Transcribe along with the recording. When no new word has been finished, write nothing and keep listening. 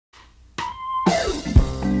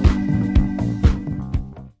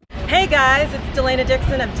Hey guys, it's Delaina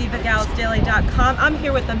Dixon of DivaGalsDaily.com. I'm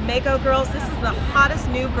here with the MAKO Girls. This is the hottest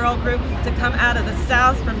new girl group to come out of the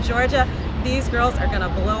South from Georgia. These girls are gonna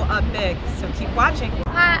blow up big, so keep watching.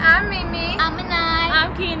 Hi, I'm Mimi. I'm Anai.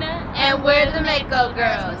 I'm Keena. And we're the MAKO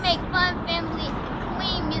Girls. We make fun, family,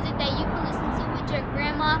 clean music that you can listen to with your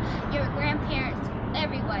grandma, your grandparents,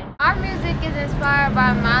 everybody. Our music is inspired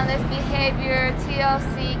by Mindless Behavior,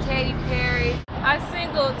 TLC, Katy Perry. Our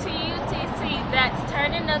single, TUTC, that's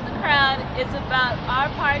Turning Up the Crowd, is about our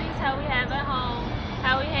parties, how we have at home,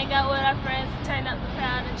 how we hang out with our friends, turn up the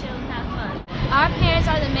crowd, and chill and have fun. Our parents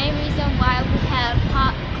are the main reason why we have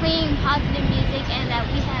clean, positive music and that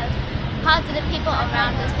we have positive people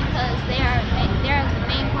around us because they're the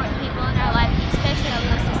main important people in our life, especially our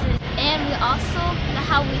little sisters. And we also,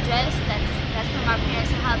 how we dress, that's from our parents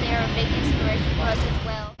and how they're a big inspiration for us as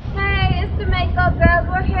well. Hey, it's the MAKO Girls.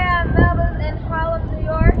 We're here at Melba in Harlem, New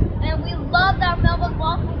York. And we loved our Melba's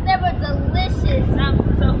waffles.